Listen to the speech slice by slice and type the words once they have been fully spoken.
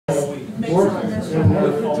And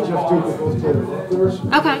Jeff Duke will both get it, of course.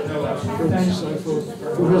 Okay.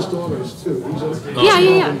 For his daughters too. Yeah.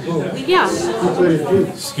 He played Pete.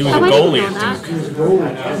 He was a goalie at Duke. He was a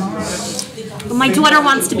goalie. But my daughter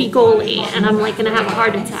wants to be goalie, and I'm like gonna have a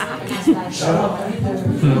heart attack.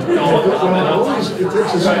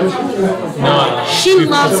 She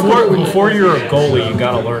loves before you're a goalie, you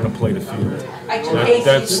got to learn to play the field.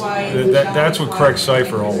 That's what Craig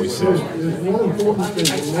Cypher always says. There's one important thing,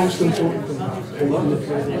 the most important thing.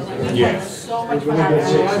 Yeah.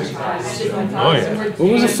 Oh yeah.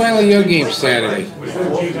 What was the final of your game Saturday?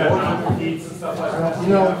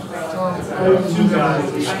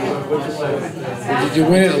 Did you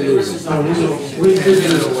win it or lose it?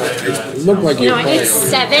 It looked like you. No, it's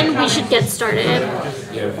 7. We should get started.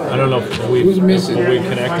 I don't know. Who's missing? Are we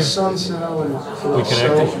connected? We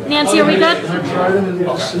connected? Nancy, are we good?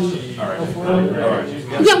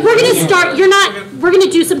 Yeah, we're gonna start. We're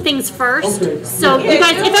gonna do some things first. So you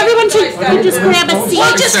guys, if everyone should just grab a seat.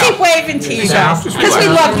 We'll just keep waving to you guys because we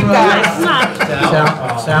love you guys.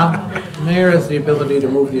 Sal, Mayor has the ability to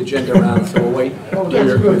move the agenda around, so we'll wait till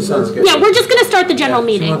your son's good. Yeah, we're just gonna start the general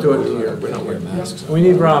meeting. We'll do it here. We don't wear masks. We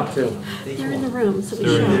need Rob too. They're in the room, so we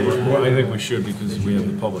should. Well, I think we should because we have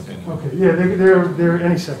the public in here. Okay, yeah, they're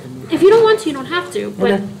any second. If you don't want to, you don't have to.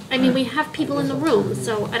 But I mean, we have people in the room,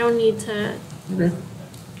 so I don't need to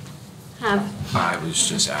have. I was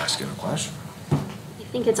just asking a question. I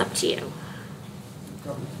think it's up to you.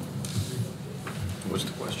 What's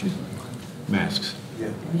the question? Masks.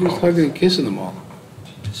 You just hugging and kissing them all.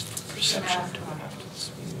 Just perception.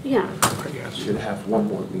 Yeah. I guess. Should have one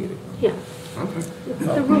more meeting. Yeah. Okay.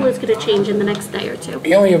 The rule is going to change in the next day or two.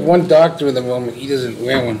 We only have one doctor in the room, and he doesn't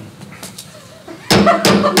wear one.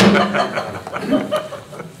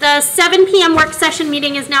 The 7 p.m. work session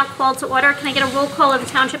meeting is now called to order. Can I get a roll call of the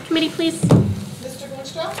Township Committee, please? Mr.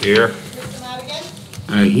 Moonstruck? Here. Mr. Madigan?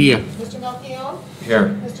 Here. Mr. Melchior? Here.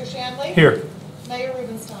 Mr. Shanley? Here. Mayor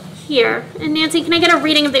Rubenstein? Here. And Nancy, can I get a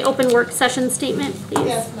reading of the open work session statement, please?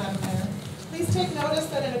 Yes, Madam Mayor. Please take notice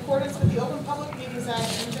that in accordance with the Open Public Meetings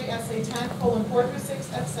Act, NJSA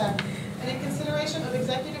 10:4-6 et sec, and in consideration of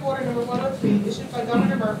Executive Order Number 103 issued by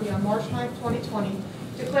Governor Murphy on March 9, 2020,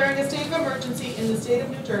 declaring a state of emergency in the state of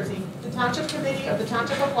New Jersey, the Township Committee of the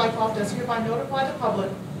Township of Wykoff does hereby notify the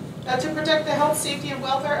public that to protect the health, safety, and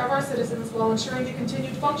welfare of our citizens while ensuring the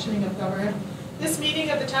continued functioning of government, this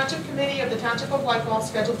meeting of the Township Committee of the Township of Wykoff,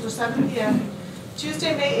 scheduled for 7 p.m.,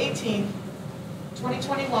 Tuesday, May 18,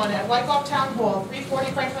 2021, at Wykoff Town Hall,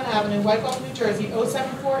 340 Franklin Avenue, Wykoff, New Jersey,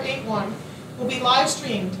 07481, will be live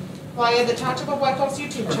streamed via the Township of Wykoff's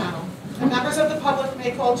YouTube channel. And members of the public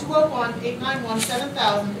may call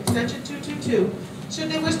 201-891-7000, extension 222, should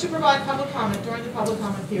they wish to provide public comment during the public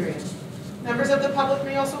comment period. Members of the public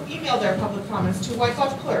may also email their public comments to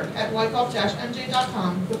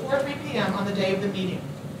wykoff-clerk@wykoff-mj.com before 3 p.m. on the day of the meeting.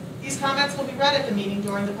 These comments will be read at the meeting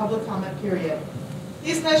during the public comment period.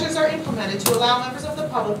 These measures are implemented to allow members of the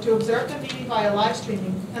public to observe the meeting via live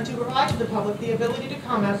streaming and to provide to the public the ability to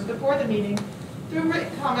comment before the meeting through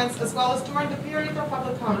written comments as well as during the period for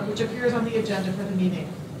public comment which appears on the agenda for the meeting.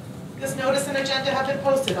 This notice and agenda have been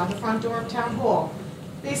posted on the front door of Town Hall,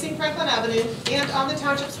 facing Franklin Avenue, and on the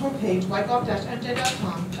Township's homepage,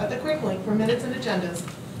 wykoff-mj.com, at the quick link for minutes and agendas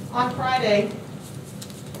on Friday,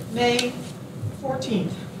 May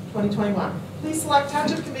 14th, 2021. Please select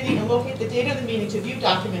Township Committee and locate the date of the meeting to view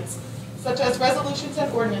documents, such as resolutions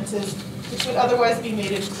and ordinances, which would otherwise be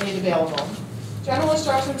made available. General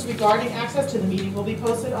instructions regarding access to the meeting will be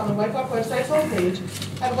posted on the Wykoff website's homepage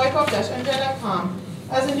at wykoff-mj.com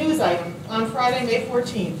as a news item on Friday, May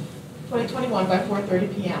 14th, 2021 by 4:30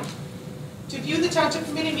 p.m. To view the Township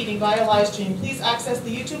Committee meeting via live stream, please access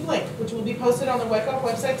the YouTube link, which will be posted on the Wykoff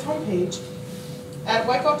website's homepage at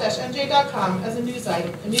wykoff-mj.com as a news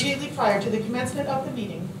item immediately prior to the commencement of the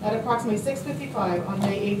meeting at approximately 6:55 on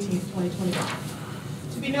May 18th, 2021.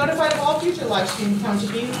 To be notified of all future live stream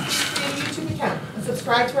Township meetings, please create a YouTube account and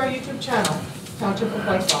subscribe to our YouTube channel, Township of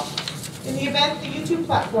Wykoff. In the event the YouTube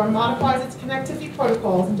platform modifies its connectivity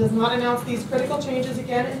protocols and does not announce these critical changes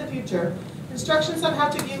again in the future, instructions on how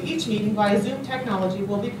to view each meeting via Zoom technology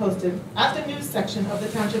will be posted at the news section of the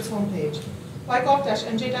Township's homepage,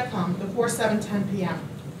 wykoff-mj.com, before 7:10 p.m.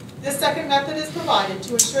 This second method is provided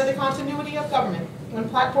to ensure the continuity of government when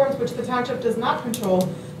platforms which the Township does not control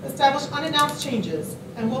establish unannounced changes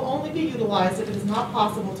and will only be utilized if it is not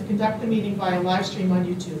possible to conduct the meeting via live stream on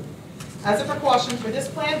YouTube. As a precaution for this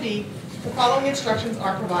Plan B, the following instructions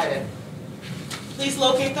are provided. Please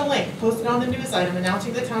locate the link posted on the news item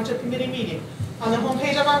announcing the Township Committee meeting on the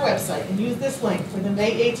homepage of our website and use this link for the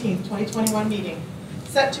May 18th, 2021 meeting,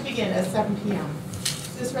 set to begin at 7 p.m.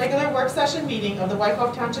 This regular work session meeting of the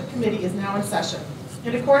Wykoff Township Committee is now in session.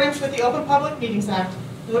 In accordance with the Open Public Meetings Act,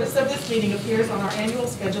 notice of this meeting appears on our annual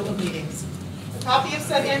schedule of meetings. A copy of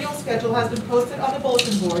said annual schedule has been posted on the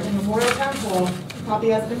bulletin board in Memorial Town Hall. A copy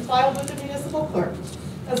has been filed with the municipal clerk,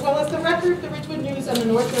 as well as the Record, the Ridgewood News, and the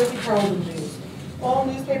North Jersey Herald and News. All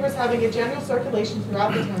newspapers having a general circulation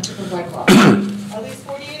throughout the Township of Wykoff. At least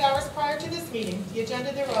 48 hours prior to this meeting, the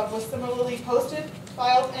agenda thereof was similarly posted,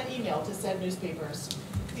 filed, and emailed to said newspapers.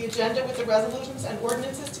 The agenda with the resolutions and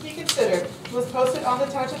ordinances to be considered was posted on the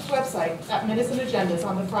Township's website at Minutes and Agendas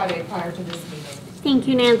on the Friday prior to this meeting. Thank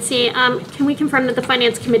you, Nancy. Can we confirm that the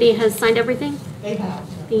Finance Committee has signed everything? They have.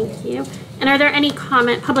 Thank you. And are there any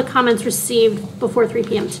public comments received before 3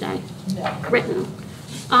 p.m. today? No. Written.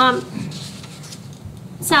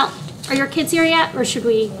 Sal, are your kids here yet, or should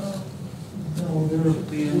we? No,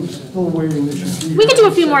 they're still waiting. They should be We could do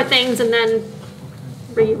a few more things and then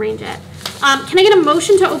rearrange it. Can I get a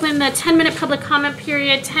motion to open the 10-minute public comment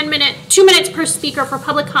period, 2 minutes per speaker for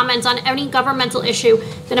public comments on any governmental issue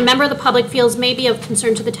that a member of the public feels may be of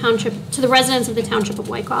concern to the township, to the residents of the Township of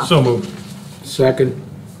Wykoff? So moved. Second.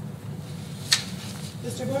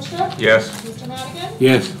 Mr. Boonstra? Yes. Mr. Madigan?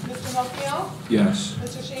 Yes. Mr. Melfield? Yes.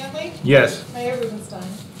 Mr. Shanley? Yes. Mayor Rubenstein?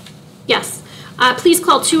 Yes. Please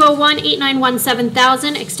call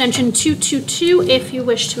 201-891-7000, extension 222, if you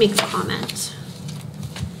wish to make a comment.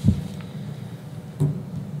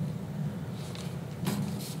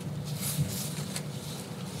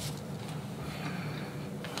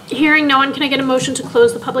 Hearing no one, can I get a motion to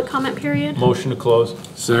close the public comment period? Motion to close.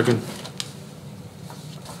 Second.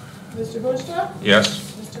 Mr. Boonstra? Yes.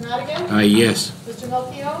 Mr. Madigan? Yes. Mr.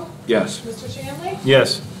 Melfield? Yes. Mr. Shanley?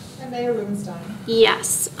 Yes. And Mayor Rubenstein?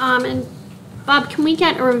 Yes. And Bob, can we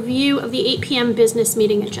get a review of the 8 p.m. business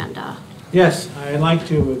meeting agenda? Yes, I'd like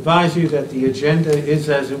to advise you that the agenda is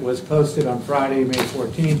as it was posted on Friday, May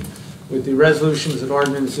 14th, with the resolutions and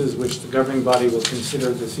ordinances which the governing body will consider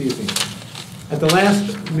this evening. At the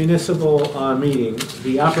last municipal meeting,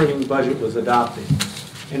 the operating budget was adopted,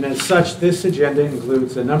 and as such, this agenda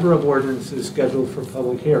includes a number of ordinances scheduled for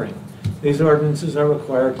public hearing. These ordinances are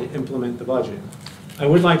required to implement the budget. I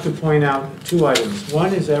would like to point out 2 items.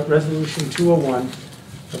 One is that Resolution 201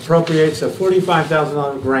 appropriates a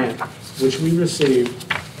 $45,000 grant, which we received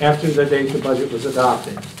after the date the budget was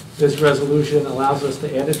adopted. This resolution allows us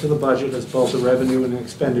to add it to the budget as both a revenue and an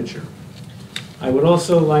expenditure. I would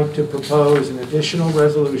also like to propose an additional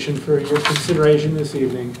resolution for your consideration this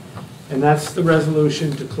evening, and that's the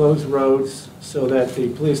resolution to close roads so that the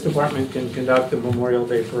police department can conduct the Memorial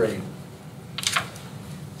Day Parade.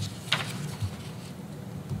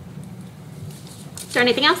 Is there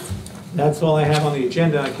anything else? That's all I have on the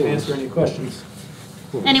agenda. I can answer any questions.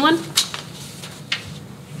 Anyone?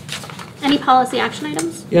 Any policy action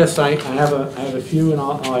items? Yes, I have a few, and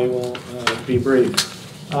I will be brief.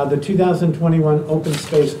 The 2021 open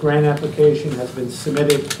space grant application has been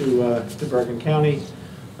submitted to Bergen County.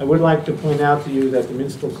 I would like to point out to you that the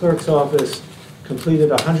municipal clerk's office completed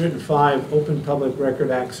 105 open public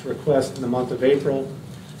record acts requests in the month of April.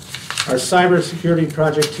 Our cybersecurity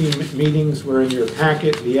project team meetings were in your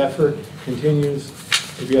packet. The effort continues.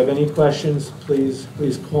 If you have any questions, please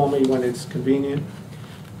call me when it's convenient.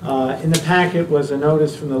 In the packet was a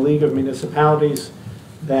notice from the League of Municipalities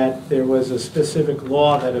that there was a specific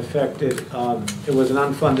law that affected, it was an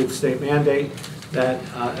unfunded state mandate that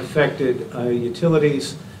affected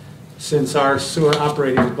utilities. Since our sewer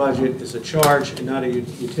operating budget is a charge and not a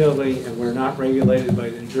utility, and we're not regulated by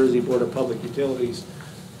the New Jersey Board of Public Utilities,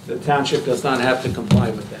 the township does not have to comply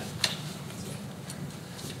with that.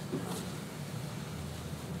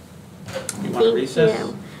 You want to recess?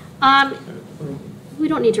 Thank you. We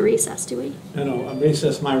don't need to recess, do we? No, I'll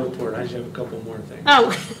recess my report. I just have a couple more things. Oh.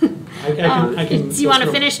 I can Do you want to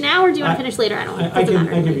go through- finish now, or do you want to finish later? I don't know. I Doesn't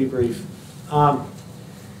matter. can be brief.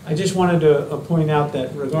 I just wanted to point out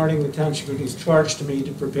that regarding the township duties charged to me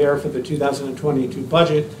to prepare for the 2022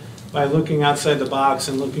 budget, by looking outside the box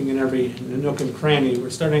and looking in every nook and cranny, we're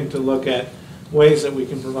starting to look at ways that we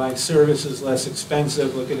can provide services less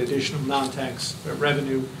expensive, look at additional non-tax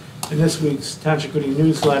revenue. In this week's Township Goody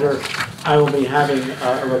newsletter, I will be having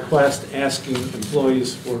a request asking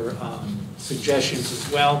employees for suggestions as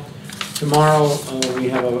well. Tomorrow, we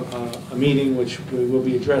have a meeting which we will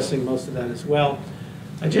be addressing most of that as well.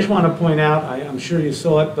 I just want to point out, I'm sure you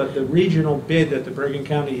saw it, but the regional bid that the Bergen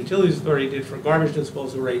County Utilities Authority did for garbage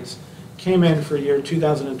disposal rates came in for year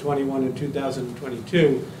 2021 and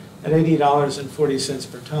 2022 at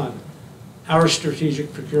 $80.40 per ton. Our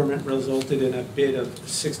strategic procurement resulted in a bid of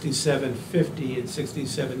 $67.50 and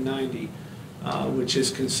 $67.90, which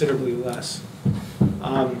is considerably less.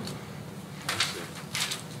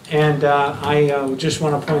 And I just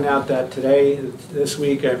want to point out that today, this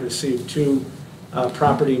week, I've received 2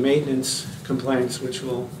 property maintenance complaints, which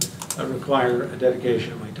will require a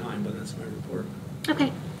dedication of my time, but that's my report.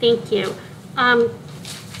 Okay, thank you.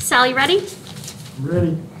 Sally, ready?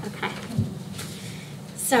 Ready? Okay.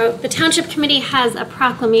 So the Township Committee has a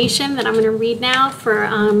proclamation that I'm going to read now for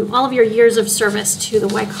all of your years of service to the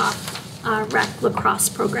Wyckoff Rec Lacrosse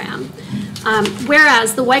Program.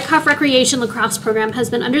 Whereas the Wyckoff Recreation Lacrosse Program has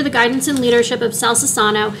been under the guidance and leadership of Sal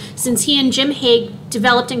Sassano since he and Jim Haig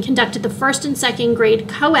developed and conducted the 1st and 2nd grade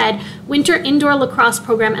co-ed winter indoor lacrosse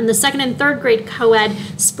program and the 2nd and 3rd grade co-ed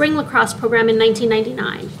spring lacrosse program in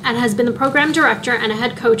 1999, and has been the program director and a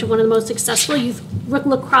head coach of one of the most successful youth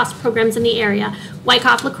lacrosse programs in the area,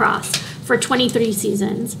 Wyckoff Lacrosse, for 23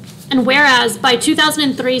 seasons. And whereas by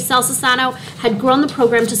 2003, Sal Sassano had grown the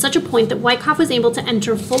program to such a point that Wyckoff was able to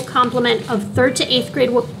enter full complement of 3rd to 8th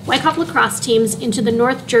grade Wyckoff lacrosse teams into the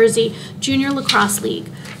North Jersey Junior Lacrosse League,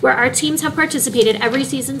 where our teams have participated every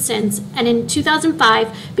season since, and in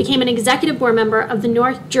 2005 became an executive board member of the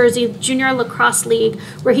North Jersey Junior Lacrosse League,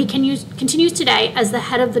 where he continues today as the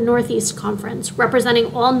head of the Northeast Conference,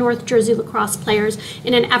 representing all North Jersey lacrosse players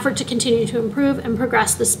in an effort to continue to improve and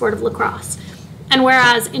progress the sport of lacrosse. And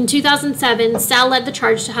whereas in 2007, Sal led the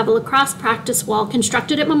charge to have a lacrosse practice wall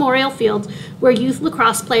constructed at Memorial Field where youth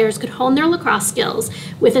lacrosse players could hone their lacrosse skills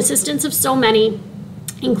with assistance of so many,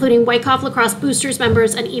 including Wyckoff Lacrosse Boosters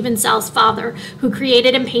members and even Sal's father, who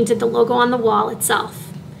created and painted the logo on the wall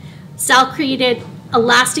itself. Sal created a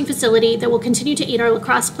lasting facility that will continue to aid our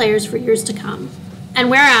lacrosse players for years to come. And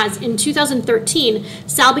whereas in 2013,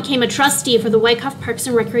 Sal became a trustee for the Wyckoff Parks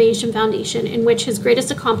and Recreation Foundation, in which his greatest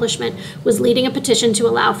accomplishment was leading a petition to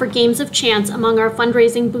allow for games of chance among our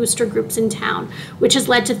fundraising booster groups in town, which has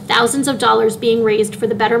led to thousands of dollars being raised for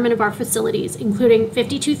the betterment of our facilities, including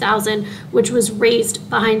 $52,000, which was raised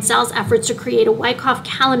behind Sal's efforts to create a Wyckoff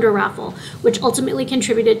calendar raffle, which ultimately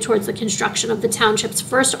contributed towards the construction of the township's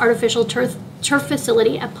first artificial turf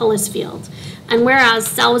facility at Pullis Field. And whereas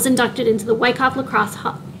Sal was inducted into the Wyckoff Lacrosse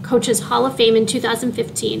Coaches Hall of Fame in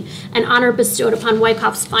 2015, an honor bestowed upon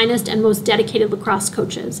Wyckoff's finest and most dedicated lacrosse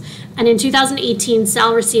coaches. And in 2018,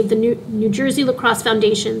 Sal received the New Jersey Lacrosse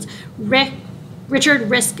Foundation's Richard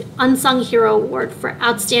Risk Unsung Hero Award for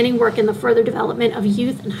outstanding work in the further development of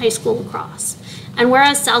youth and high school lacrosse. And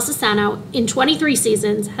whereas Sal Sassano, in 23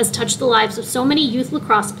 seasons, has touched the lives of so many youth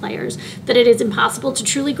lacrosse players that it is impossible to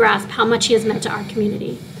truly grasp how much he has meant to our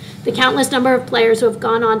community. The countless number of players who have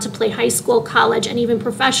gone on to play high school, college, and even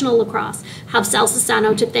professional lacrosse have Sal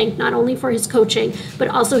Sassano to thank not only for his coaching, but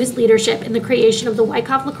also his leadership in the creation of the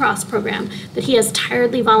Wyckoff Lacrosse program that he has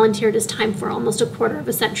tiredly volunteered his time for almost a quarter of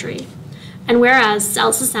a century. And whereas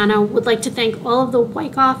Sal Sassano would like to thank all of the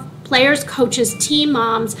Wyckoff players, coaches, team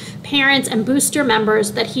moms, parents, and booster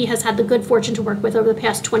members that he has had the good fortune to work with over the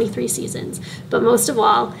past 23 seasons. But most of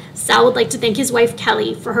all, Sal would like to thank his wife,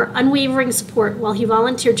 Kelly, for her unwavering support while he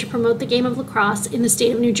volunteered to promote the game of lacrosse in the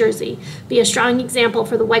state of New Jersey, be a strong example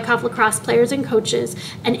for the Wyckoff lacrosse players and coaches,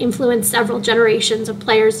 and influence several generations of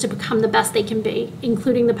players to become the best they can be,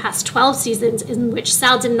 including the past 12 seasons in which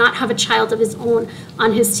Sal did not have a child of his own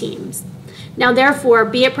on his teams. Now therefore,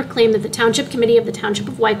 be it proclaimed that the Township Committee of the Township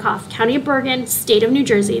of Wyckoff, County of Bergen, State of New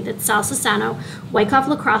Jersey, that Sal Sassano, Wyckoff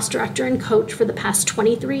Lacrosse Director and Coach for the past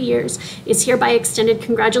 23 years, is hereby extended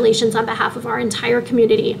congratulations on behalf of our entire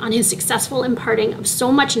community on his successful imparting of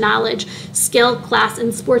so much knowledge, skill, class,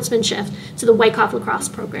 and sportsmanship to the Wyckoff Lacrosse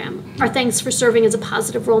program. Our thanks for serving as a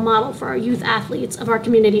positive role model for our youth athletes of our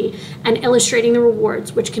community and illustrating the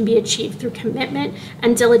rewards which can be achieved through commitment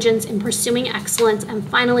and diligence in pursuing excellence. And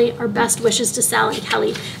finally, our best wishes to Sal and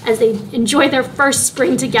Kelly as they enjoy their first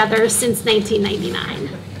spring together since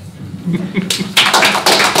 1999.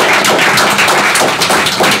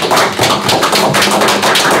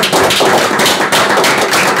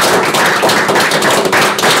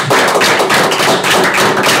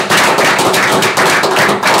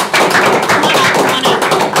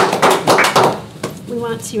 We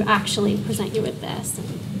want to actually present you with this,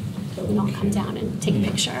 and we all come down and take a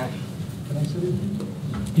picture.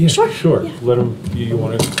 Yeah, Sure. Sure. Yeah. Let him, you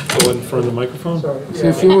want to go in front of the microphone? Sorry. So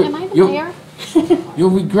if you, Am I the you'll, mayor? you'll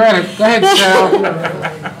regret it. Go ahead, Sal.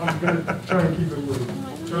 I'm going to try and keep it moving.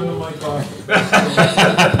 Turn the mic off.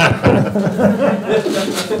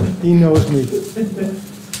 He knows me.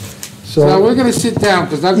 So we're gonna sit down,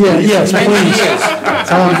 because I've been here yes, for many please. years.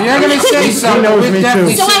 If you're gonna say something, knows we're me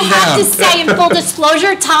definitely too. So I sitting have to down. say, in full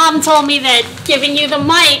disclosure, Tom told me that giving you the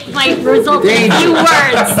mic might result in a few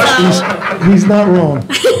words, so He's not wrong.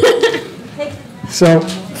 So,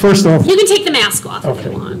 first off, you can take the mask off if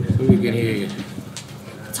Okay. you want. So we can hear you.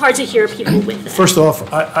 hard to hear people with it. First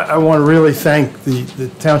off, I want to really thank the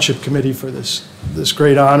Township Committee for this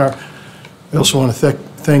great honor. I also want to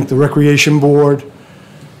thank the Recreation Board,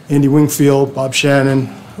 Andy Wingfield, Bob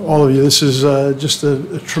Shannon, all of you. This is just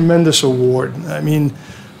a tremendous award. I mean,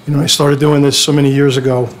 you know, I started doing this so many years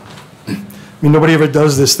ago. I mean, nobody ever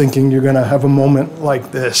does this thinking you're going to have a moment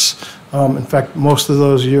like this. In fact, most of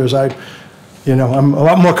those years, I'm a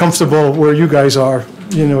lot more comfortable where you guys are,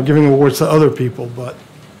 you know, giving awards to other people. But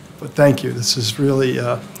thank you. This is really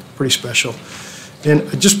pretty special. And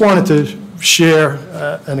I just wanted to share,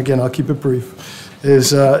 and again, I'll keep it brief,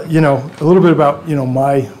 is, you know, a little bit about, you know,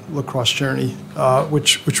 my lacrosse journey,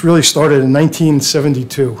 which really started in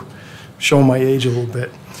 1972, showing my age a little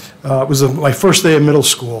bit. It was my first day of middle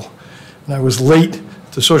school, and I was late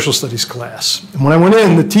to social studies class. And when I went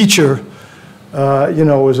in, the teacher, you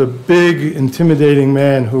know, was a big, intimidating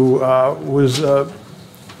man who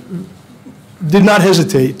did not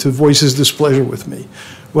hesitate to voice his displeasure with me.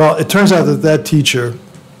 Well, it turns out that teacher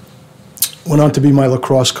went on to be my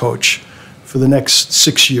lacrosse coach for the next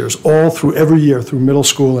 6 years, all through every year through middle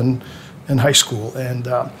school and high school. And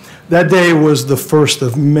that day was the first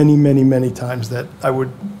of many, many, many times that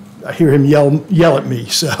I hear him yell at me.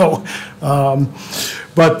 So,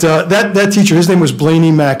 but that teacher, his name was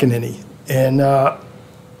Blaney McEnany, and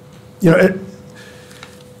you know,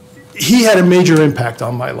 he had a major impact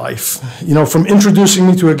on my life. You know, from introducing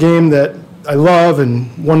me to a game that I love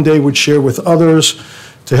and one day would share with others,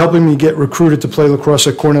 to helping me get recruited to play lacrosse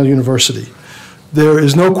at Cornell University. There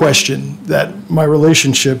is no question that my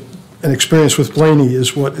relationship and experience with Blaney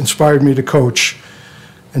is what inspired me to coach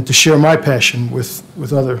and to share my passion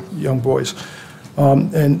with other young boys.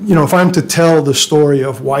 And, you know, if I'm to tell the story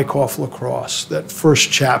of Wyckoff lacrosse, that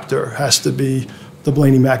first chapter has to be the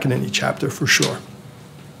Blaney McEnany chapter for sure.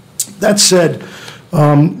 That said,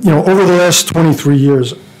 you know, over the last 23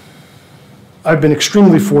 years, I've been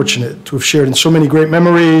extremely fortunate to have shared in so many great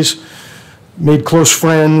memories, made close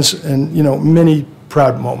friends, and, you know, many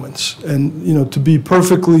proud moments. And, you know, to be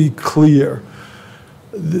perfectly clear,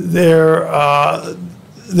 there are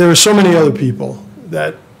so many other people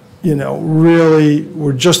that, you know, really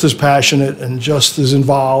were just as passionate and just as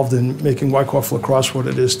involved in making Wyckoff lacrosse what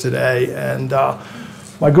it is today. And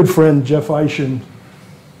my good friend Jeff Eischen,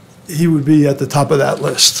 he would be at the top of that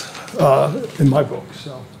list in my book.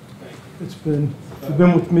 So it's been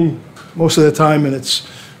with me most of the time, and it's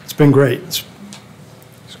been great. It's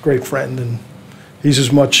a great friend, and he's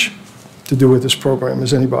as much to do with this program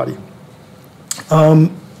as anybody.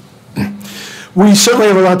 We certainly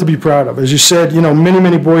have a lot to be proud of. As you said, you know, many,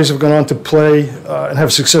 many boys have gone on to play and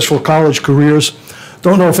have successful college careers.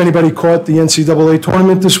 Don't know if anybody caught the NCAA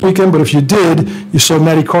tournament this weekend, but if you did, you saw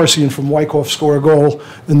Matty Carsian from Wyckoff score a goal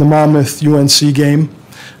in the Monmouth-UNC game.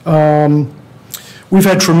 We've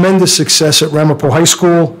had tremendous success at Ramapo High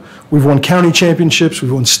School. We've won county championships,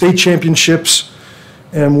 we've won state championships,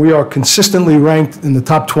 and we are consistently ranked in the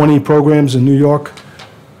top 20 programs in New York.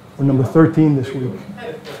 We're number 13 this week.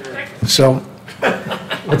 So,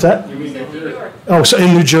 what's that? Oh, so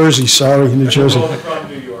in New Jersey, sorry, in New Jersey.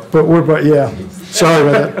 But yeah, sorry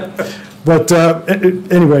about that. But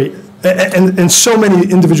anyway, and so many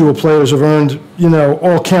individual players have earned, you know,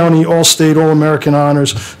 all county, all state, all American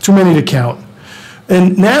honors, too many to count.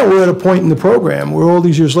 And now we're at a point in the program where all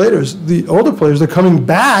these years later, the older players, they're coming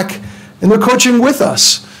back and they're coaching with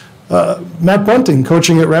us. Matt Bunting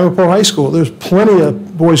coaching at Ramapo High School. There's plenty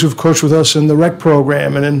of boys who've coached with us in the rec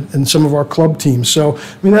program and in some of our club teams. So, I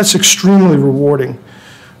mean, that's extremely rewarding.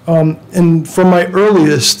 And from my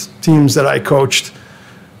earliest teams that I coached,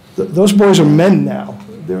 those boys are men now.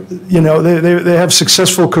 You know, they have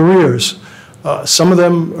successful careers. Some of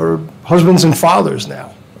them are husbands and fathers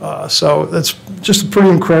now. So that's just pretty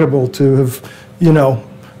incredible to have, you know,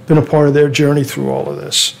 been a part of their journey through all of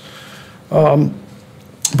this.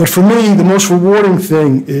 But for me, the most rewarding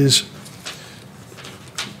thing is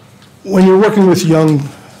when you're working with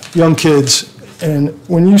young kids, and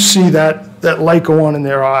when you see that light go on in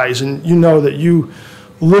their eyes, and you know that you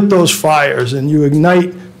lit those fires and you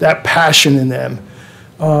ignite that passion in them,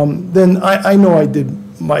 then I know I did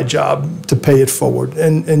my job to pay it forward.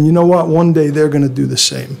 And you know what? One day they're going to do the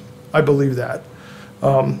same. I believe that.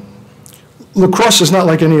 Lacrosse is not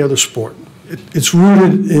like any other sport. It's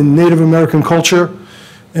rooted in Native American culture.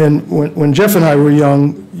 And when Jeff and I were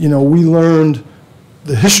young, you know, we learned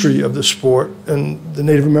the history of the sport and the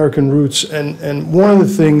Native American roots. And one of the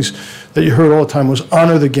things that you heard all the time was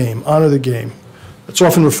honor the game, honor the game. It's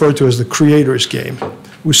often referred to as the creator's game.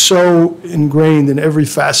 It was so ingrained in every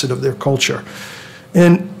facet of their culture.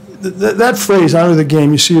 And that phrase, honor the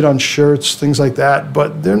game, you see it on shirts, things like that,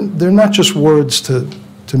 but they're not just words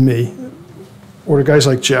to to me, or to guys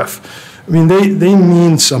like Jeff, I mean, they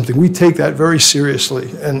mean something. We take that very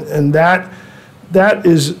seriously, and that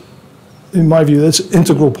is, in my view, that's an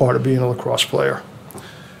integral part of being a lacrosse player.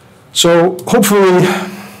 So hopefully,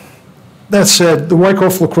 that said, the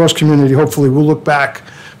Wyckoff lacrosse community hopefully will look back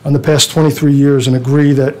on the past 23 years and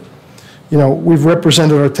agree that, you know, we've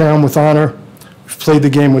represented our town with honor, we've played the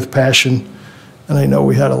game with passion, and I know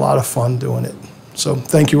we had a lot of fun doing it. So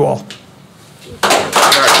thank you all.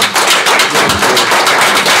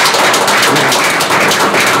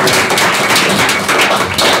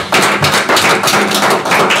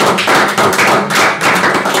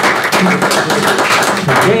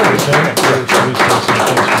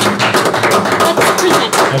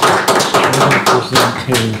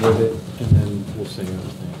 Him with it, and then we'll say other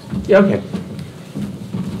things. Yeah, okay.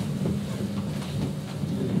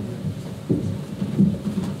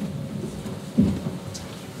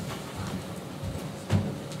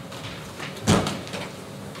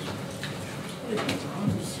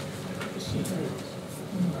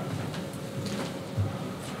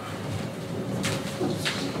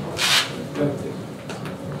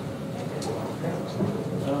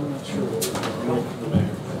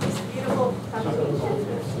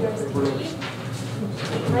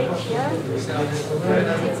 Right here.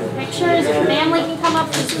 Take some pictures. Your family can come up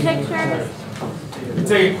for some pictures. You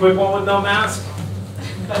take a quick one with no mask?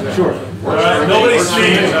 Sure. All right, nobody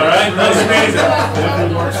sneezes, all right? No sneezing.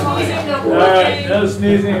 All right, no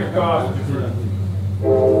sneezing or coughing.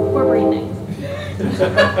 Or breathing.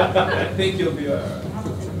 I think you'll be all right.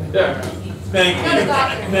 Yeah. Thank you.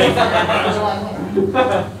 Thank you very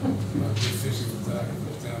much.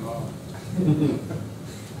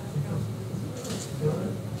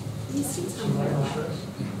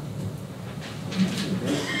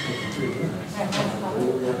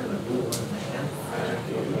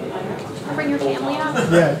 Bring your family up.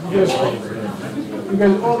 Yeah, you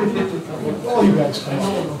guys, all you guys come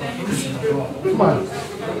on. Come on.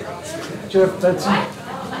 Jeff, that's it.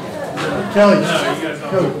 Kelly,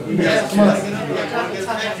 you guys, come on.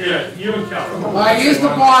 Yeah, you and Cal. All right, here's the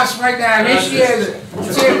boss right now. Here she is.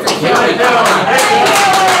 Cheer for Kelly.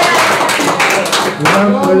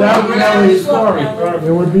 Without Kelly,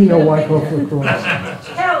 there would be no Wyckoff lacrosse.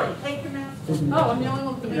 Kelly, take your mask. Oh, I'm the only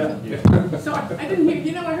one with the makeup. Sorry, I didn't hear,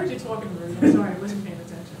 you know, I heard you talking, Marie. I'm sorry, I wasn't paying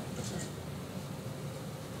attention.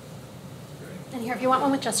 And here, if you want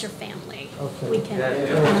one with just your family, Okay. we can put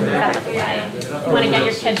that with the way. You want to get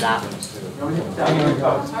your kids up?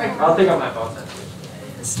 I'll take out my phone.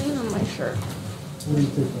 It's staying on my shirt. What do you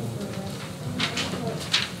think?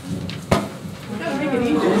 Make it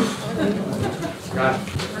easy.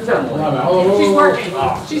 Oh, She's working.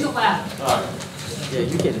 She's allowed. Yeah,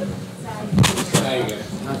 you get it. There you go.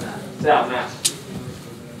 Sit out, Matt.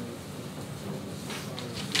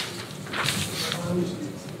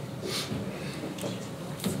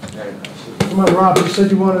 Come on, Rob, you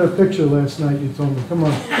said you wanted a picture last night, you told me. Come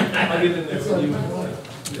on. I'll get in there with you.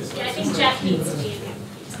 Yeah, I think Jeff needs to be in here.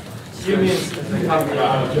 Give me a copy.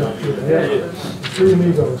 Yeah. Three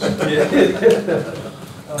amigos.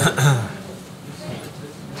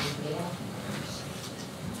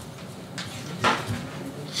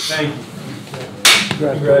 Thank you.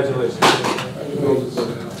 Congratulations.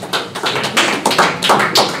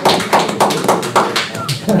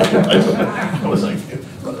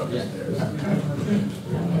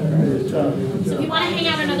 So if you want to hang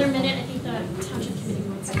out another minute, I think the township committee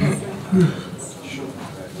wants to.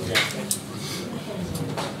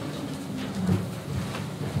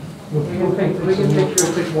 We can take you a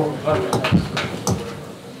quick walk.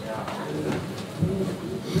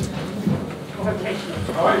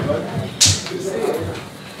 All right, bud. Good to see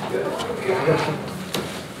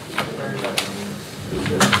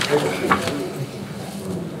you.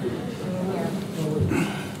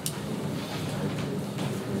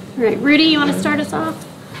 All right, Rudy, you want to start us off?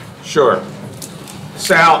 Sure.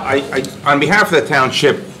 Sal, on behalf of the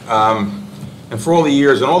township, and for all the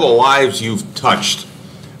years and all the lives you've touched,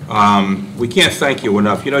 we can't thank you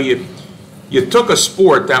enough. You know, you took a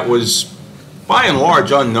sport that was, by and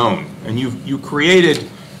large, unknown, and you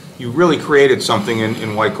really created something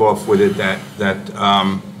in Wyckoff with it that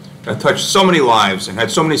touched so many lives and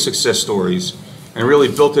had so many success stories, and really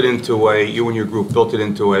built it into you and your group built it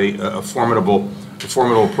into a formidable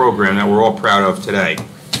program that we're all proud of today.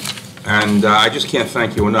 And I just can't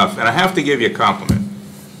thank you enough. And I have to give you a compliment.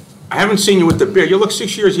 I haven't seen you with the beard. You look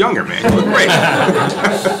 6 years younger, man. You look great.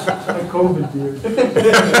 A COVID beard.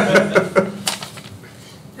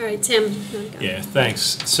 All right, Tim. Yeah,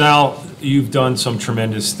 thanks. Sal, you've done some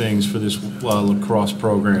tremendous things for this lacrosse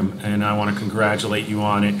program, and I want to congratulate you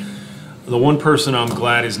on it. The one person I'm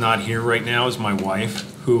glad is not here right now is my wife,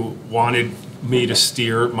 who wanted me to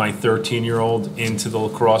steer my 13-year-old into the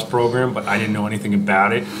lacrosse program, but I didn't know anything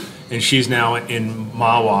about it. And she's now in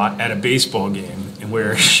Mawa at a baseball game,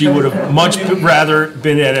 where she would have much rather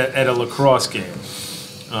been at a lacrosse game.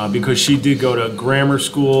 Because she did go to grammar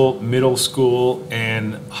school, middle school,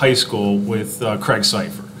 and high school with Craig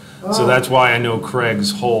Cipher. So that's why I know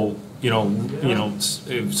Craig's whole,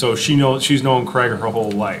 so she's known Craig her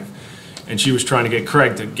whole life. And she was trying to get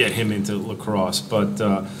Craig to get him into lacrosse. But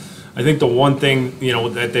I think the one thing,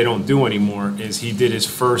 that they don't do anymore is he did his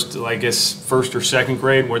first or second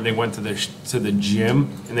grade, where they went to the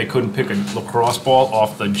gym and they couldn't pick a lacrosse ball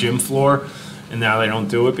off the gym floor. And now they don't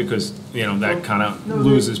do it because, that kind of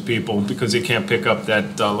loses people because they can't pick up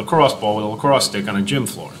that lacrosse ball with a lacrosse stick on a gym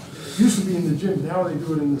floor. It used to be in the gym, now they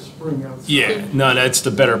do it in the spring outside. Yeah, no, that's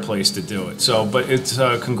the better place to do it. So, but it's,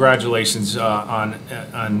 congratulations on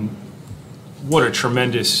what a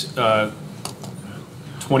tremendous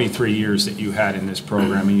 23 years that you had in this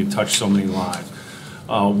program, and you touched so many lives.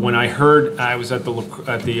 When I heard, I was at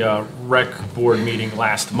the rec board meeting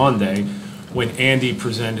last Monday, when Andy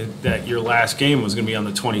presented that your last game was going to be on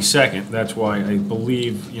the 22nd. That's why I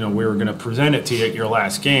believe, we were going to present it to you at your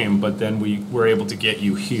last game, but then we were able to get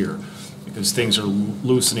you here because things are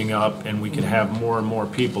loosening up and we can have more and more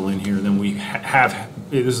people in here than we have.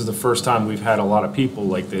 This is the first time we've had a lot of people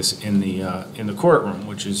like this in the courtroom,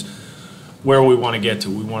 which is where we want to get to.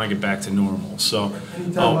 We want to get back to normal. So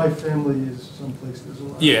anytime my family is someplace, there's a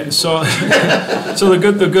lot. Yeah. So so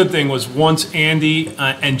the good thing was once Andy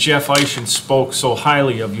and Jeff Eischen spoke so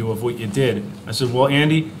highly of you, of what you did, I said, well,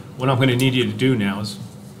 Andy, what I'm going to need you to do now is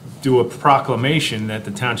do a proclamation that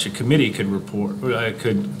the Township Committee could report,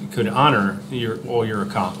 could honor all your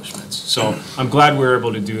accomplishments. So I'm glad we were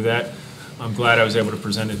able to do that. I'm glad I was able to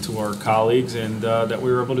present it to our colleagues and that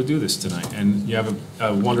we were able to do this tonight. And you have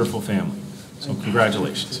a wonderful family. So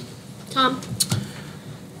congratulations. Tom?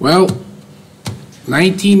 Well,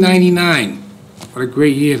 1999, what a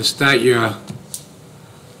great year to start your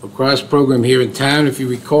lacrosse program here in town. If you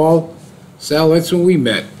recall, Sal, that's when we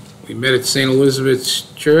met. We met at St.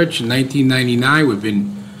 Elizabeth's Church in 1999. We've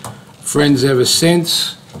been friends ever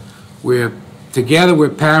since. We're together, we're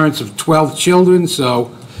parents of 12 children,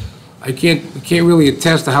 so I can't really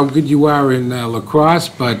attest to how good you are in lacrosse,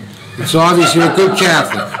 but it's obvious you're a good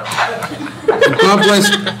Catholic. And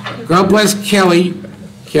God bless Kelly.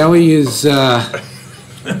 Kelly is,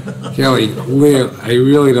 Kelly, I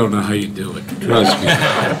really don't know how you do it, trust me.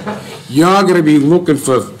 You're going to be looking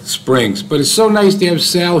for springs, but it's so nice to have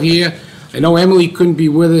Sal here. I know Emily couldn't be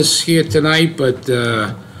with us here tonight, but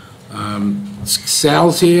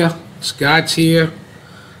Sal's here, Scott's here,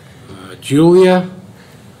 Julia,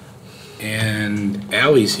 and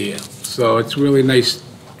Allie's here. So it's a really nice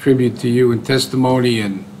tribute to you and testimony.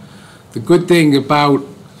 And the good thing about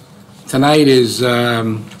tonight is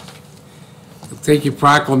take your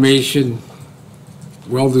proclamation,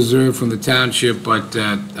 well-deserved from the township, but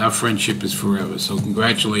our friendship is forever. So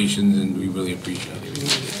congratulations, and we really appreciate it.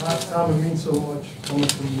 Tom, it means so much coming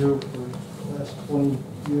from you for the last 20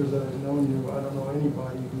 years that I've known you. I don't know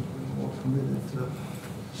anybody who's been more committed to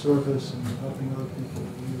service and helping other people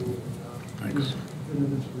than you. Thanks. It's been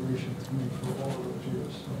an inspiration to me for all of those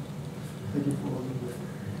years. So thank you for all you do.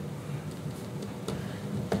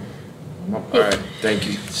 All right, thank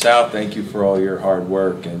you. Sal, thank you for all your hard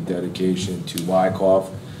work and dedication to Wyckoff.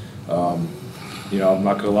 I'm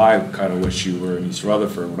not gonna lie, I kind of wish you were in East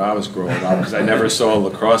Rutherford when I was growing up, because I never saw a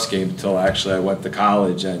lacrosse game until actually I went to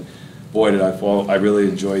college, and boy, did I really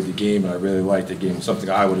enjoyed the game, and I really liked the game. Something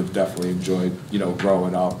I would have definitely enjoyed,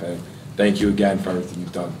 growing up, and thank you again for everything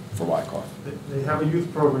you've done for Wyckoff. They have a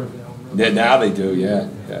youth program now. Yeah, now they do, yeah.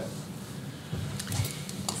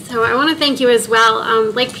 So I want to thank you as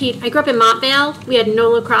well. Like Pete, I grew up in Montvale. We had no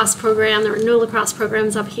lacrosse program. There were no lacrosse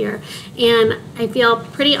programs up here. And I feel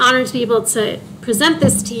pretty honored to be able to present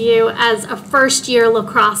this to you as a first-year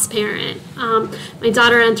lacrosse parent. My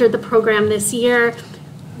daughter entered the program this year.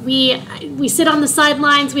 We sit on the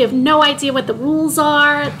sidelines. We have no idea what the rules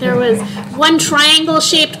are. There was one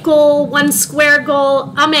triangle-shaped goal, one square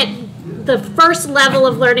goal. I'm at the first level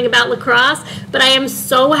of learning about lacrosse, but I am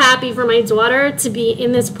so happy for my daughter to be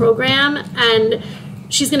in this program, and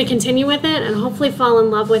she's going to continue with it and hopefully fall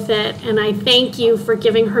in love with it. And I thank you for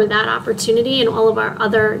giving her that opportunity and all of our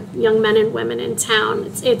other young men and women in town.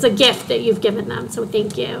 It's a gift that you've given them, so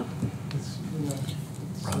thank you.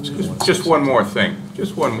 Just one more thing.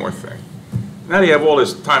 Now that you have all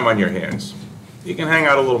this time on your hands, you can hang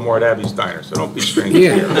out a little more at Abby's Diner, so don't be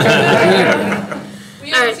strangers. We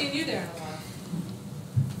haven't seen you there in a while.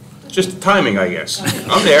 Just timing, I guess.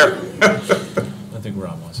 I'm there. I think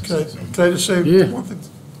Rob wants to say something. Can I just say Yeah. one thing?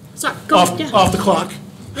 Sorry, go, yeah. Off the clock.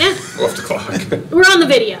 Yeah, Off the clock. we're on the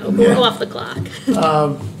video, we're off the clock.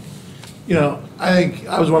 You know, I think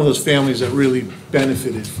I was one of those families that really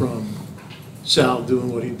benefited from Sal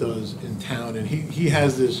doing what he does in town. And he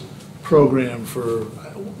has this program for,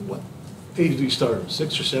 what age do you start?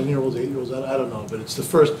 6 or 7 year olds, 8-year-olds? I don't know, but it's the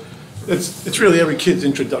first, it's really every kid's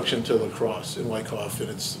introduction to lacrosse in Wyckoff. And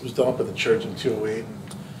it was done up at the church in 208.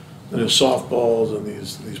 And there's softballs and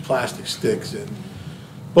these plastic sticks. And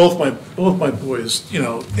both my boys, you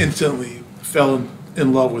know, instantly fell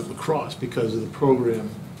in love with lacrosse because of the program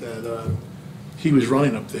that he was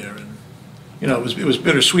running up there. And, you know, it was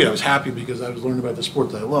bittersweet. I was happy because I was learning about the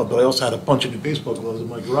sport that I love, but I also had a bunch of new baseball gloves in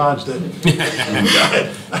my garage that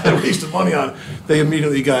I had wasted money on. They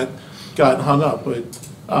immediately got hung up. But,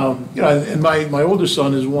 you know, and my older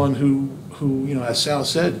son is one who, you know, as Sal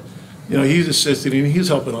said, you know, he's assisting and he's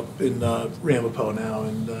helping up in Ramapo now.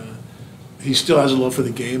 And he still has a love for the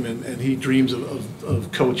game, and he dreams of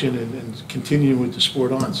coaching and continuing with the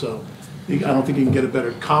sport on. So I don't think you can get a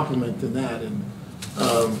better compliment than that. And,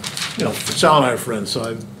 you know, Sal and I are friends, so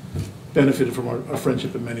I've benefited from our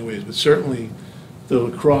friendship in many ways. But certainly the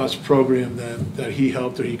lacrosse program that he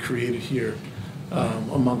helped or he created here,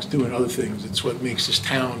 amongst doing other things, it's what makes this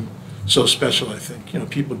town so special, I think. You know,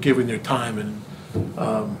 people giving their time and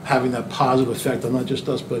having that positive effect on not just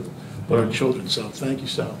us, but our children. So thank you,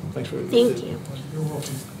 Sal. Thanks for everything. Thank you. You're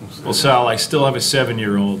welcome. Well, Sal, I still have a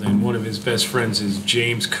 7-year-old, and one of his best friends is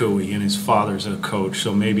James Cooey, and his father's a coach.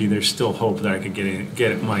 So maybe there's still hope that I could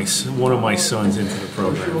get one of my sons into the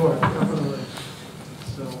program. Sure, definitely.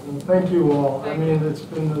 So, well, thank you all. I mean, it's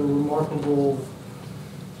been a remarkable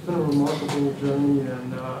journey,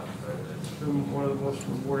 and it's been one of the most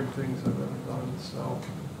rewarding things I've ever done. So,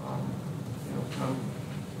 you know, I'm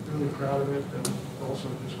really proud of it, and also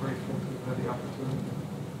just grateful to have had the opportunity.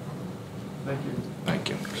 Thank you. Thank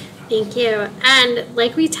you. Thank you. And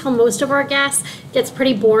like we tell most of our guests, it gets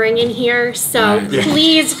pretty boring in here, so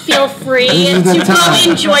please feel free to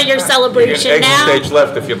go enjoy your celebration Exit now. stage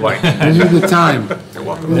left if you'd like. This is the time. You're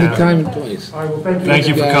welcome. This is the time and place. All right, well, thank you. Thank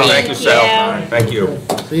you for coming. Thank you, Sal. Thank you.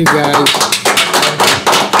 See you guys.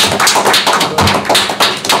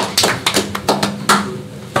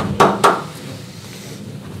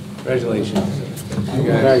 Congratulations.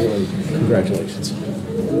 Congratulations.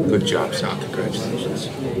 Good job, Sal. Congratulations.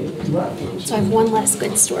 So I have one last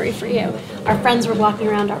good story for you. Our friends were walking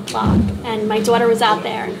around our block, and my daughter was out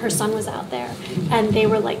there, and her son was out there, and they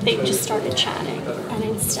just started chatting. And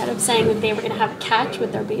instead of saying that they were going to have a catch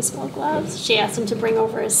with their baseball gloves, she asked them to bring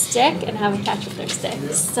over a stick and have a catch with their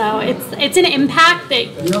sticks. So it's an impact that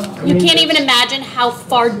you can't even imagine how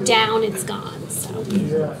far down it's gone. So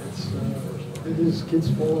Yeah, it is, kids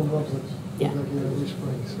fall in love with Yeah. every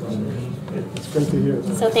spring, so it's great to hear.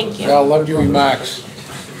 so thank you. Sal, loved your remarks.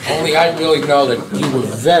 Only I really know that you were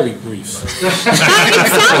very brief. It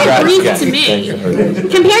sounded brief to me.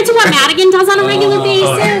 Compared to what Madigan does on a regular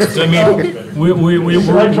basis. I mean, we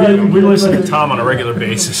listen to Tom on a regular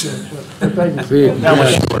basis. Thank you. That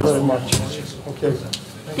was Thank you very much. Okay.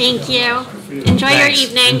 Thank you. Enjoy your Thanks.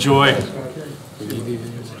 evening. Enjoy.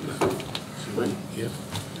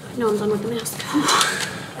 No, I'm done with the mask.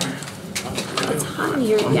 It's hot in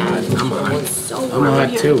here again. It's so I'm warm in hot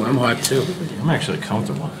here. too, I'm hot too. I'm actually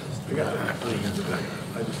comfortable.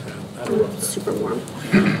 Super warm.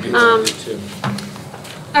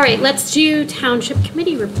 All right, let's do township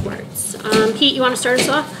committee reports. Pete, you want to start us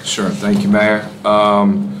off? Sure, thank you, Mayor.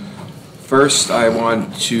 First, I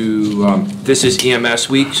want to, this is EMS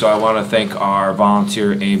week, so I want to thank our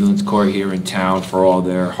volunteer ambulance corps here in town for all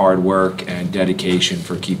their hard work and dedication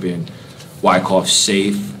for keeping Wyckoff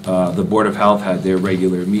safe. The Board of Health had their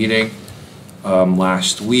regular meeting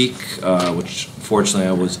last week, which fortunately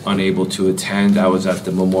I was unable to attend. I was at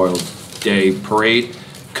the Memorial Day Parade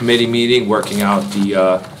Committee meeting, working out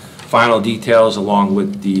the final details along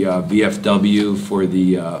with the VFW for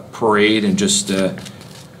the parade. And just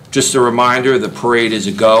a reminder, the parade is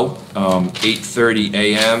a go. 8:30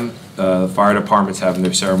 a.m. The fire department's having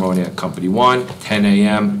their ceremony at Company 1. 10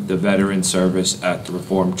 a.m. the veteran service at the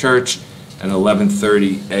Reformed Church. And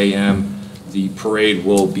 11:30 a.m. the parade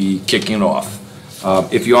will be kicking off.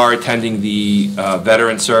 If you are attending the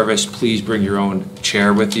veteran service, please bring your own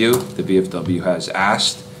chair with you. The VFW has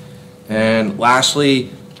asked. And lastly,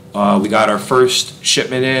 we got our first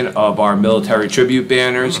shipment in of our military tribute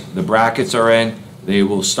banners. The brackets are in. They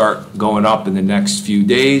will start going up in the next few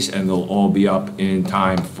days, and they'll all be up in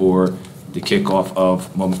time for the kickoff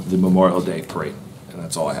of the Memorial Day Parade. And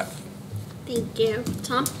that's all I have. Thank you.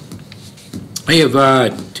 Tom? I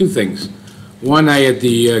have two things. One, I had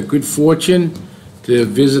the good fortune to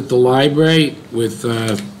visit the library with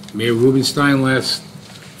Mayor Rubenstein last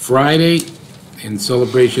Friday in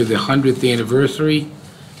celebration of the 100th anniversary,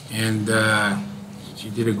 and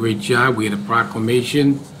she did a great job. We had a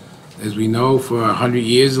proclamation, as we know, for 100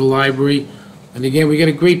 years of the library. And again, we got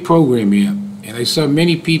a great program here. And I saw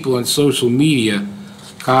many people on social media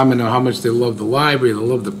comment on how much they love the library, they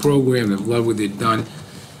love the program, they love what they've done.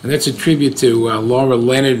 And that's a tribute to Laura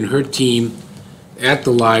Leonard and her team at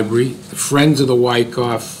the library, the Friends of the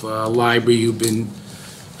Wyckoff Library, who've been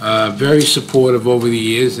very supportive over the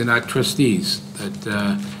years, and our trustees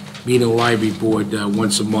that meet a library board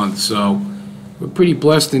once a month. So we're pretty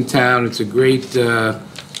blessed in town. It's a great,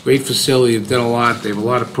 great facility. They've done a lot. They have a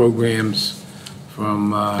lot of programs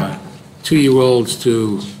from 2-year-olds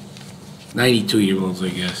to 92-year-olds, I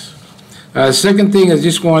guess. Second thing, I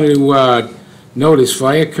just wanted to notice,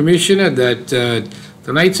 Fire Commissioner, that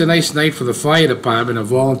tonight's a nice night for the fire department, a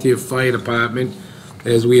volunteer fire department,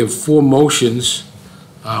 as we have 4 motions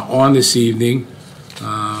on this evening.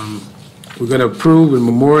 We're going to approve and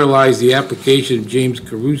memorialize the application of James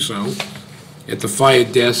Caruso at the fire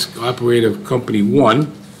desk, operator of Company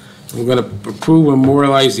 1. We're going to approve and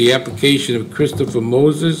memorialize the application of Christopher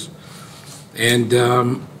Moses and,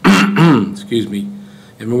 excuse me,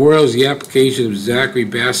 and memorialize the application of Zachary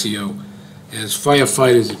Bassio as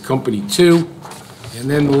firefighters at Company 2. And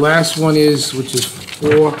then the last one is, which is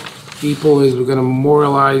 4 people, is we're going to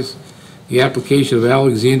memorialize the application of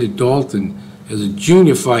Alexander Dalton as a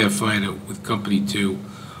junior firefighter with Company 2.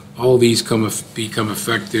 All these become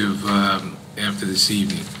effective after this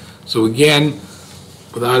evening. So again,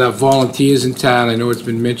 without our volunteers in town, I know it's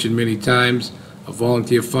been mentioned many times, a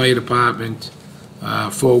volunteer fire department,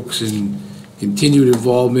 folks, and continued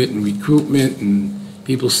involvement and recruitment and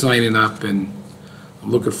people signing up, and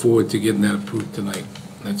I'm looking forward to getting that approved tonight.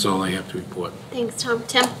 That's all I have to report. Thanks, Tom.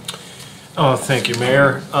 Tim? Oh, thank you,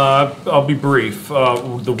 Mayor. I'll be brief.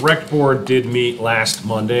 The rec board did meet last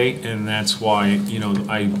Monday, and that's why, you know,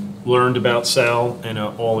 I learned about Sal and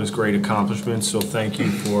all his great accomplishments, so thank you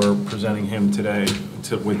for presenting him today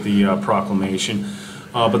with the proclamation.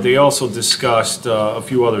 But they also discussed a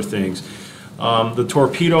few other things. The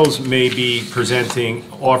Torpedoes may be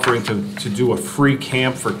offering to do a free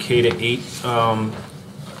camp for K-8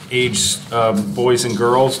 aged boys and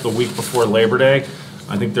girls the week before Labor Day.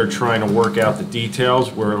 I think they're trying to work out the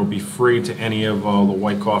details where it'll be free to any of the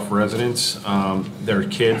Wyckoff residents, their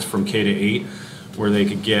kids from K-8, where they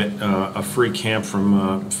could get a free camp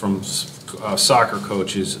from soccer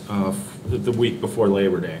coaches the week before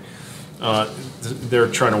Labor Day.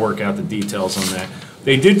 They're trying to work out the details on that.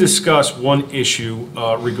 They did discuss one issue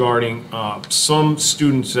regarding some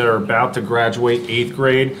students that are about to graduate 8th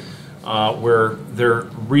grade, where they're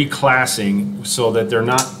reclassing so that they're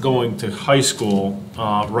not going to high school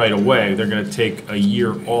right away. They're going to take a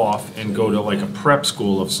year off and go to like a prep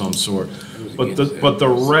school of some sort. But they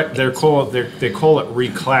call it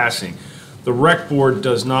reclassing. The rec board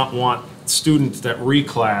does not want students that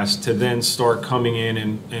reclass to then start coming in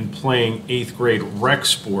and playing 8th grade rec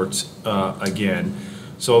sports again.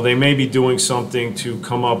 So they may be doing something to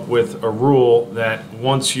come up with a rule that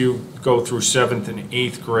once you go through 7th and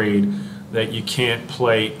 8th grade, that you can't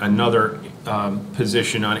play another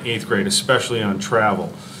position on 8th grade, especially on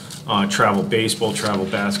travel baseball, travel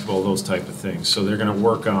basketball, those type of things. So they're going to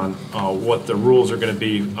work on what the rules are going to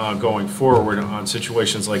be going forward on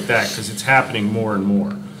situations like that, because it's happening more and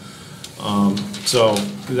more. So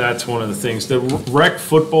that's one of the things. The rec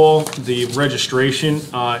football, the registration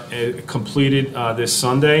completed this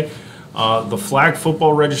Sunday. The flag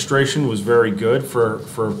football registration was very good for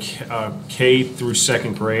K through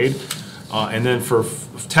 2nd grade. And then for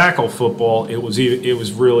tackle football, it was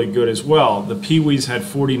really good as well. The Pee-wees had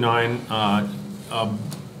 49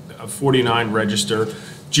 register.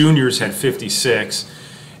 Juniors had 56.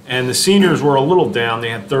 And the seniors were a little down. They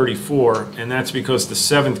had 34, and that's because the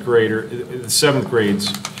 7th grades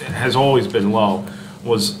has always been low.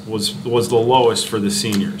 Was the lowest for the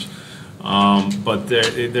seniors, but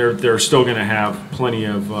they're still going to have plenty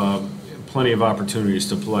of opportunities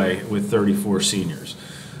to play with 34 seniors.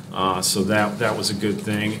 So that was a good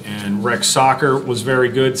thing. And rec soccer was very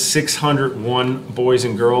good. 601 boys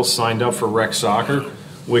and girls signed up for rec soccer,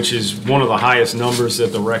 which is one of the highest numbers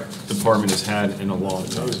that the rec department has had in a long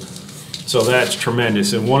time. So that's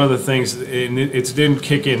tremendous. And one of the things, and it didn't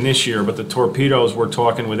kick in this year, but the Torpedoes were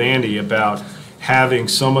talking with Andy about having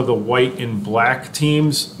some of the white and black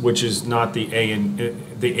teams, which is not the A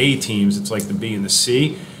teams, it's like the B and the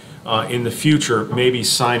C, in the future, maybe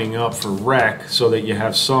signing up for rec so that you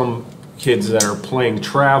have some kids that are playing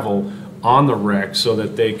travel on the rec so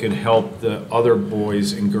that they could help the other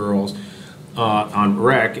boys and girls on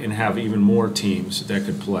rec and have even more teams that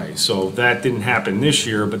could play. So that didn't happen this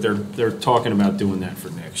year, but they're talking about doing that for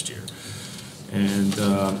next year. And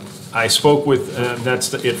I spoke with,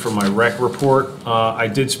 that's it for my rec report. I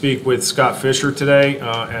did speak with Scott Fisher today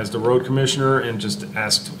as the road commissioner and just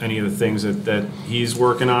asked any of the things that he's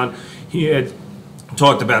working on. He had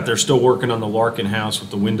talked about they're still working on the Larkin House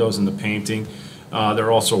with the windows and the painting.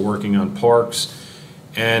 They're also working on parks.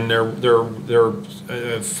 And they're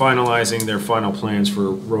finalizing their final plans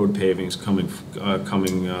for road pavings coming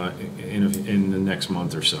in the next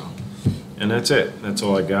month or so. And that's it. That's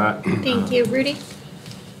all I got. Thank you. Rudy?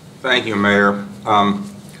 Thank you, Mayor.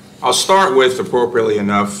 I'll start with, appropriately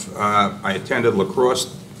enough, I attended Lacrosse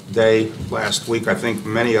Day last week. I think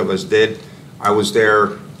many of us did. I was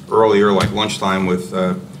there earlier, like lunchtime, with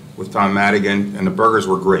Tom Madigan, and the burgers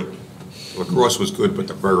were great. Lacrosse was good, but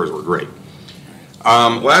the burgers were great.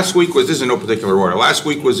 Last week was, this is in no particular order, last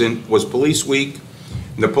week was Police Week.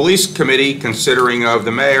 The Police Committee, considering of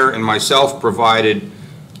the mayor and myself, provided,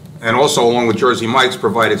 and also along with Jersey Mike's,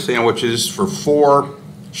 provided sandwiches for 4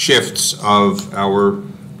 shifts of our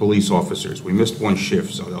police officers. We missed 1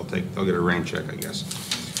 shift, so they'll get a rain check, I guess.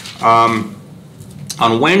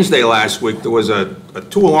 On Wednesday last week, there was a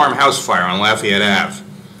 2-alarm house fire on Lafayette Ave,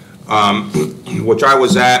 which I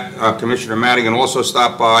was at. Commissioner Madigan also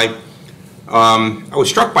stopped by. I was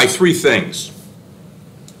struck by 3 things.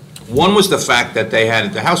 One was the fact that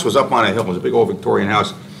the house was up on a hill. It was a big old Victorian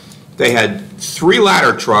house. They had 3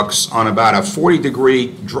 ladder trucks on about a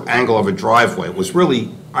 40-degree angle of a driveway. It was really,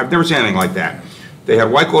 I've never seen anything like that. They had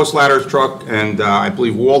White Ghost ladder truck and I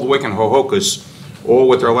believe Waldwick and Hohokus, all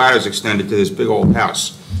with their ladders extended to this big old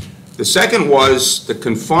house. The second was the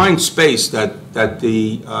confined space that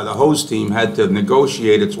the hose team had to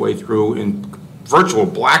negotiate its way through in virtual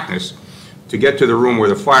blackness to get to the room where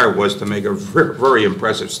the fire was to make a very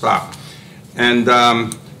impressive stop. And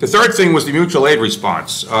the third thing was the mutual aid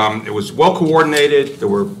response. It was well coordinated.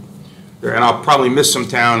 And I'll probably miss some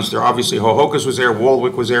towns. There obviously Hohokus was there,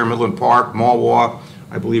 Waldwick was there, Midland Park, Malwa,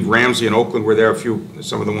 I believe Ramsey and Oakland were there.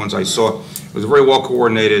 Some of the ones I saw. It was a very well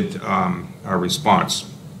coordinated response.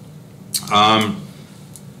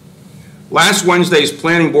 Last Wednesday's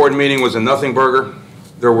planning board meeting was a nothing burger.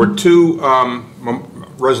 There were 2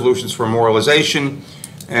 resolutions for memorialization,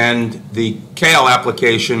 and the KL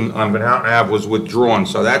application on Van Houten Ave was withdrawn.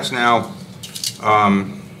 So that's now,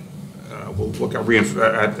 we'll look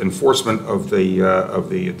at enforcement of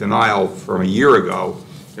the denial from a year ago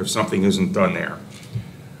if something isn't done there.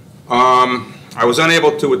 I was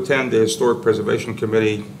unable to attend the Historic Preservation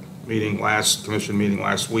Committee commission meeting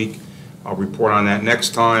last week. I'll report on that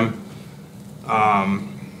next time.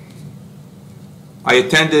 I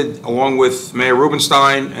attended, along with Mayor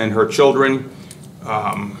Rubenstein and her children,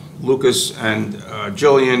 Lucas and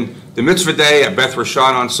Jillian, the Mitzvah Day at Beth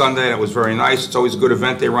Rashad on Sunday. That was very nice. It's always a good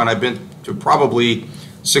event they run. I've been to probably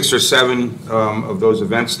 6 or 7 of those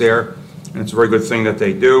events there, and it's a very good thing that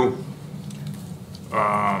they do.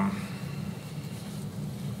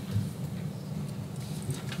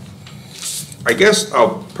 I guess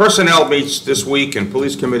personnel meets this week and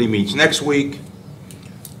police committee meets next week.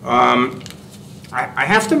 I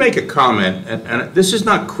have to make a comment, and this is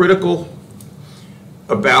not critical,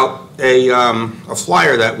 about a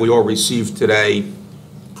flyer that we all received today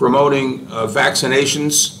promoting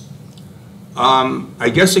vaccinations. I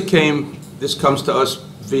guess this comes to us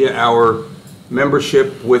via our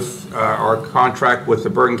membership with our contract with the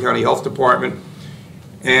Bergen County Health Department.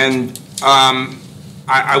 And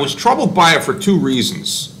I was troubled by it for 2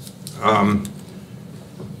 reasons.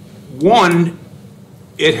 One,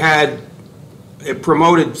 it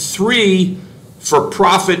promoted 3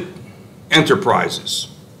 for-profit enterprises.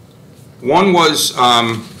 One was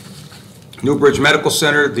Newbridge Medical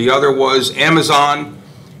Center, the other was Amazon,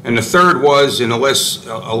 and the third was, in a less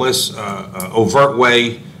overt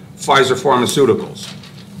way, Pfizer Pharmaceuticals.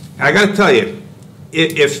 And I got to tell you,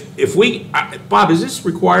 Bob, is this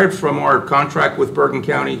required from our contract with Bergen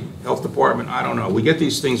County Health Department? I don't know. We get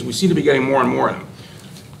these things. We seem to be getting more and more of them.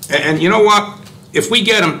 And you know what? If we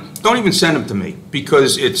get them, don't even send them to me,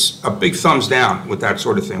 because it's a big thumbs down with that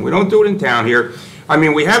sort of thing. We don't do it in town here. I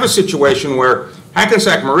mean, we have a situation where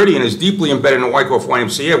Hackensack Meridian is deeply embedded in the White Gulf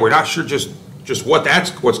YMCA. We're not sure just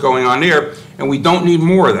what's going on there, and we don't need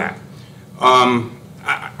more of that.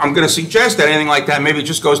 I'm going to suggest that anything like that maybe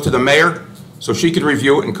just goes to the mayor, so she could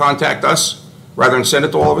review it and contact us rather than send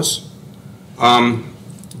it to all of us.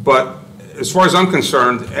 But as far as I'm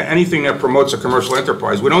concerned, anything that promotes a commercial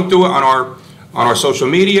enterprise, we don't do it on our social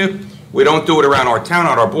media. We don't do it around our town,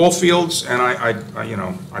 on our ball fields, and I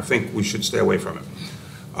think we should stay away from it.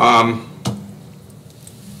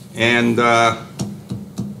 The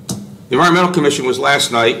Environmental Commission was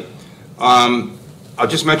last night. I'll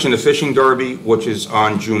just mention the fishing derby, which is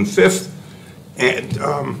on June 5th. And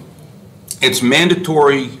it's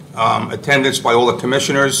mandatory attendance by all the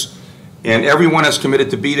commissioners, and everyone has committed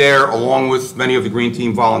to be there, along with many of the Green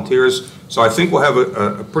Team volunteers. So I think we'll have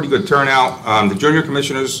a pretty good turnout. The junior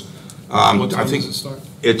commissioners, What time I think does it start?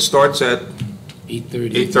 it starts at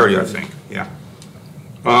 8:30. 8:30, I think, yeah.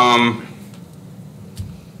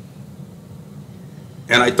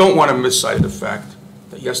 And I don't want to miss sight of the fact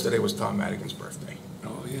that yesterday was Tom Madigan's birthday.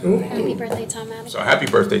 Happy birthday, Tom Madden. So happy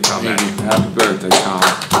birthday, Tom Madigan. Happy birthday, Tom.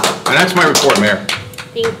 And that's my report, Mayor.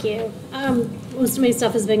 Thank you. Most of my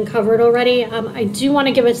stuff has been covered already. I do want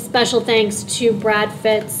to give a special thanks to Brad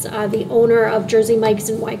Fitz, the owner of Jersey Mike's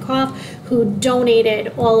in Wyckoff, who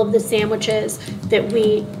donated all of the sandwiches that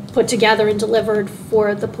we put together and delivered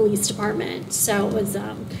for the police department. So it was,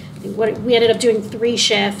 I think we ended up doing 3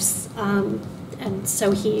 shifts, and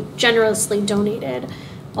so he generously donated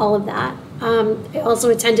all of that. I also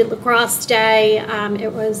attended Lacrosse Day.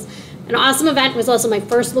 It was an awesome event. It was also my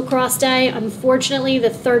first lacrosse day. Unfortunately, the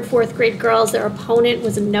 3rd, 4th grade girls, their opponent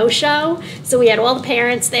was a no-show. So we had all the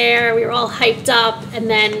parents there. We were all hyped up, and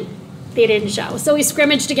then they didn't show. So we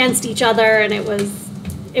scrimmaged against each other, and it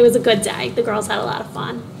was a good day. The girls had a lot of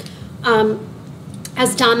fun.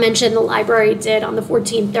 As Tom mentioned, the library did on the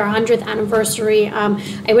 14th, their 100th anniversary.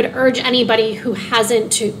 I would urge anybody who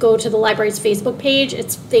hasn't to go to the library's Facebook page.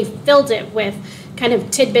 They filled it with kind of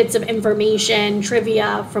tidbits of information,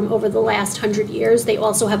 trivia from over the last 100 years. They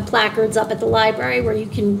also have placards up at the library where you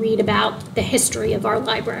can read about the history of our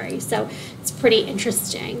library. So it's pretty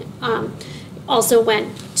interesting. Also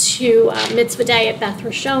went to Mitzvah Day at Beth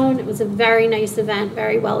Rochon. It was a very nice event,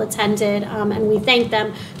 very well attended, and we thank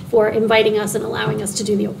them for inviting us and allowing us to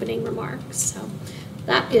do the opening remarks. So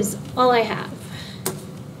that is all I have.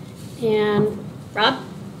 And Rob?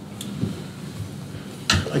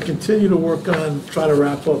 I continue to work on, try to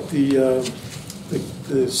wrap up the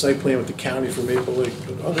site plan with the county for Maple Lake,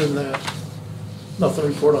 but other than that, nothing to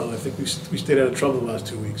report on. I think we stayed out of trouble the last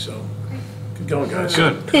 2 weeks, so good going, guys.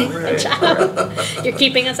 Good. Good job. You're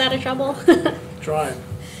keeping us out of trouble? Trying.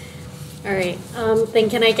 All right,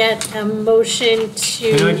 then can I get a motion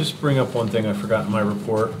to? Can I just bring up one thing I forgot in my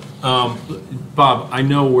report? Bob, I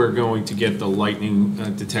know we're going to get the lightning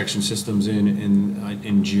detection systems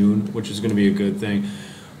in June, which is going to be a good thing.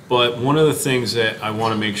 But one of the things that I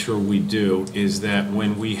want to make sure we do is that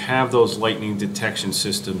when we have those lightning detection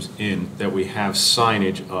systems in, that we have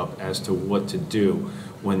signage up as to what to do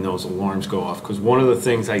when those alarms go off. Because one of the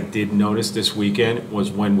things I did notice this weekend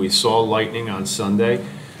was when we saw lightning on Sunday,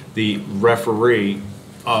 the referee,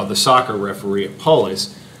 the soccer referee at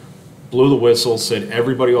Pullis, blew the whistle, said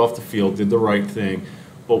everybody off the field, did the right thing.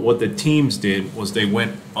 But what the teams did was they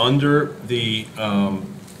went under the,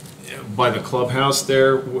 by the clubhouse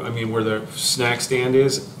there, I mean where the snack stand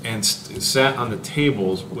is, and sat on the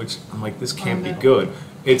tables, which I'm like, this can't be good.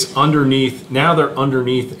 It's underneath, now they're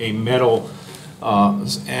underneath a metal,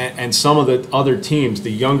 and some of the other teams,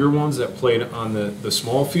 the younger ones that played on the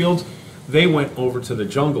small fields, they went over to the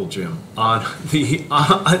jungle gym on the,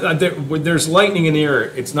 there's lightning in the air.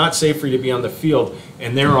 It's not safe for you to be on the field,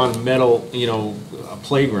 and they're on metal,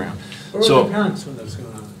 playground. Where were the parents when that was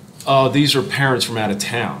going on? These are parents from out of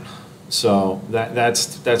town. So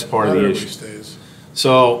that's part of the issue. Stays.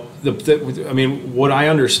 So I mean, what I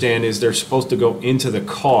understand is they're supposed to go into the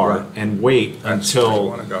car Right. and wait That's where you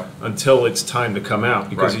wanna go. until it's time to come out.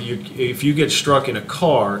 Because Right. if you get struck in a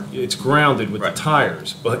car, it's grounded with Right. the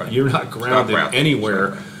tires, but Right. you're not grounded grounded.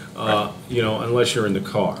 anywhere, Right. unless you're in the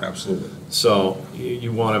car. Absolutely. So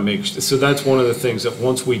you want to make, so that's one of the things that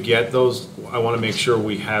once we get those, I want to make sure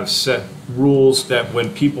we have set rules that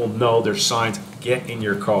when people know there's signs, get in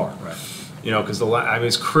your car. Right. Because I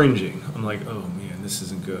was cringing. I'm like, oh man, this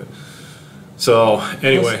isn't good. So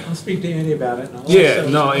anyway. I'll speak to Andy about it. and I'll Yeah, also-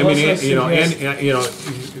 no, I I'll mean, also suggest-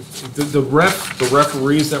 the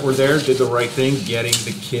referees that were there did the right thing, getting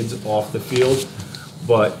the kids off the field.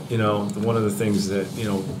 But, one of the things that,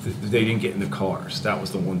 they didn't get in the cars. That was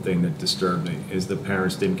the one thing that disturbed me, is the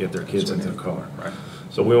parents didn't get their kids into the car. Right.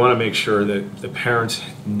 So we want to make sure that the parents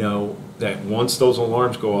know that once those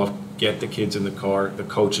alarms go off, get the kids in the car. The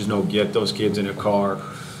coaches know, get those kids in a car,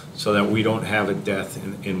 so that we don't have a death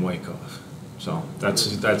in Wyckoff. So that's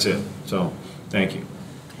it. So, thank you.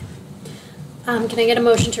 Can I get a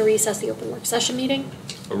motion to recess the open work session meeting?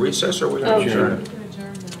 A recess, or we Oh, adjourn?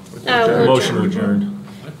 We'll Motion to adjourn. adjourn.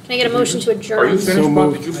 Can I get a motion to adjourn? Are you finished,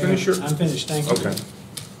 Bob? Did you finish your? I'm finished, thank you. Okay.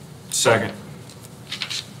 Second.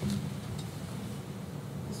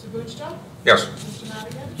 Mr. Boonstra? Yes. Mr.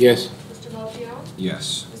 Madigan? Yes. Mr. Mulkey?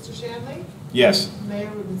 Yes. Mr. Shanley? Yes. Mayor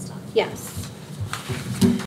Rubenstein? Yes.